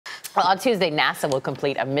Well, on Tuesday, NASA will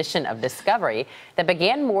complete a mission of discovery that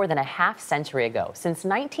began more than a half-century ago. Since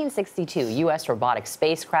 1962, U.S. robotic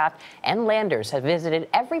spacecraft and landers have visited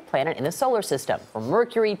every planet in the solar system, from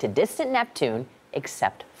Mercury to distant Neptune,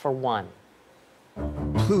 except for one.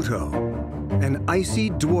 Pluto, an icy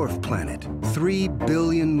dwarf planet 3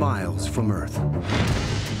 billion miles from Earth.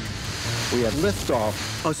 We have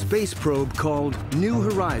liftoff. A space probe called New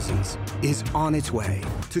Horizons is on its way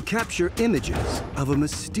to capture images of a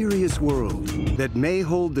mysterious world that may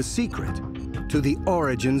hold the secret to the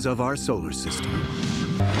origins of our solar system.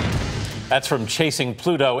 That's from Chasing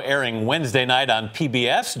Pluto, airing Wednesday night on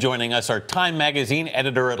PBS. Joining us are Time Magazine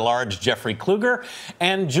editor-at-large Jeffrey Kluger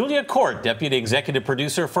and Julia Cort, deputy executive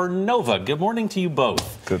producer for Nova. Good morning to you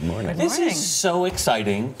both. Good morning. This is so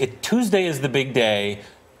exciting. Tuesday is the big day.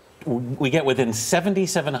 We get within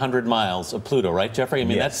 7,700 miles of Pluto, right, Jeffrey? I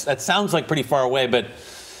mean, yes. that sounds like pretty far away, but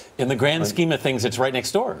in the grand scheme of things, it's right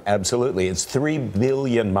next door. Absolutely. It's 3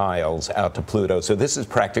 billion miles out to Pluto, so this is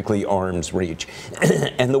practically arm's reach.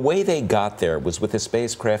 And the way they got there was with a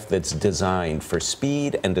spacecraft that's designed for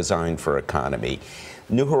speed and designed for economy.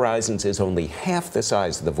 New Horizons is only half the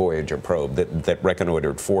size of the Voyager probe that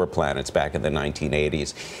reconnoitered 4 planets back in the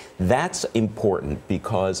 1980s. That's important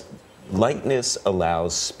because lightness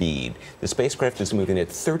allows speed. The spacecraft is moving at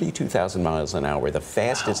 32,000 miles an hour, the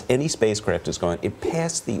fastest any spacecraft has gone. It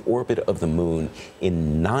passed the orbit of the moon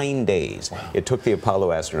in 9 days. Wow. It took the Apollo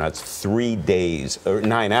astronauts 3 days, or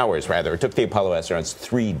 9 hours rather. It took the Apollo astronauts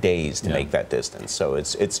 3 days to make that distance. So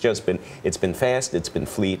it's been fast, it's been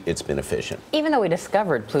fleet, it's been efficient. Even though we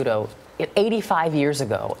discovered Pluto 85 years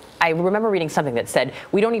ago, I remember reading something that said,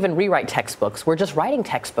 we don't even rewrite textbooks, we're just writing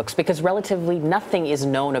textbooks because relatively nothing is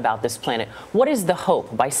known about this planet. What is the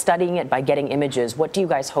hope? By studying it, by getting images, what do you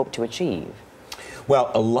guys hope to achieve?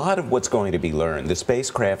 Well, a lot of what's going to be learned. The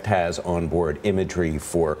spacecraft has on board imagery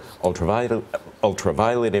for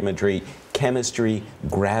ultraviolet imagery, chemistry,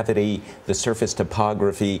 gravity, the surface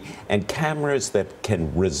topography, and cameras that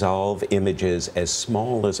can resolve images as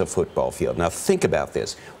small as a football field. Now think about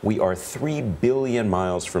this. We are 3 billion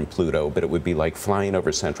miles from Pluto, but it would be like flying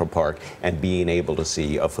over Central Park and being able to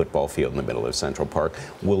see a football field in the middle of Central Park.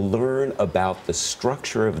 We'll learn about the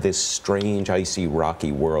structure of this strange, icy,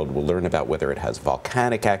 rocky world. We'll learn about whether it has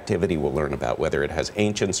volcanic activity. We'll learn about whether it has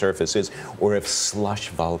ancient surfaces, or if slush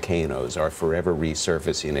volcanoes are forever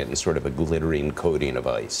resurfacing it in sort of a glittering coating of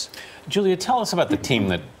ice. Julia, tell us about the team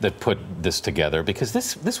that put this together, because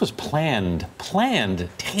this was planned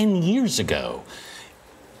 10 years ago.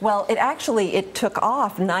 Well, it took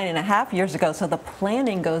off 9.5 years ago, so the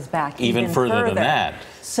planning goes back even further than that.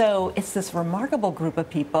 So it's this remarkable group of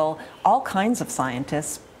people, all kinds of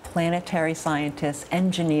scientists, planetary scientists,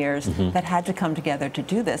 engineers, that had to come together to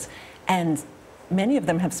do this. And many of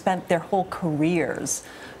them have spent their whole careers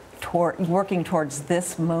working towards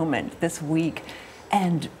this moment, this week.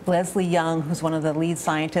 And Leslie Young, who's one of the lead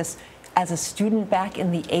scientists, as a student back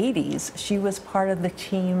in the 80s, she was part of the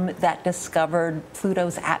team that discovered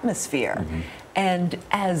Pluto's atmosphere. And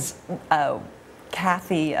as Alice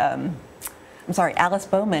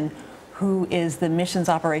Bowman, who is the missions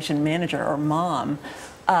operation manager, or mom,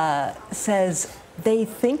 says, they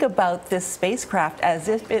think about this spacecraft as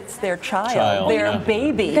if it's their child, their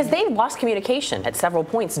baby. Because they lost communication at several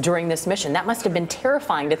points during this mission. That must have been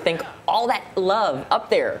terrifying to think all that love up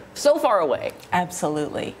there, so far away.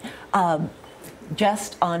 Absolutely.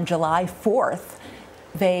 Just on July 4th,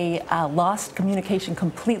 they lost communication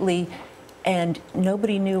completely, and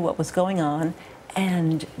nobody knew what was going on.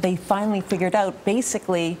 And they finally figured out,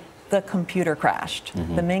 basically, the computer crashed.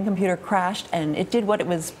 The main computer crashed, and it did what it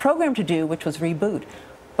was programmed to do, which was reboot.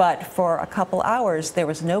 But for a couple hours, there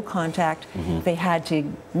was no contact. They had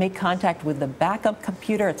to make contact with the backup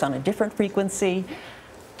computer. It's on a different frequency.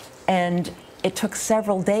 And it took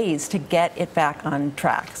several days to get it back on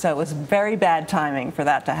track. So it was very bad timing for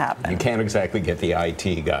that to happen. You can't exactly get the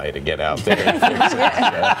IT guy to get out there and fix it.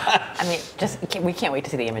 I mean, we can't wait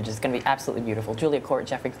to see the images. It's going to be absolutely beautiful. Julia Cort,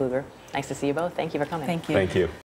 Jeffrey Kluger, nice to see you both. Thank you for coming. Thank you. Thank you.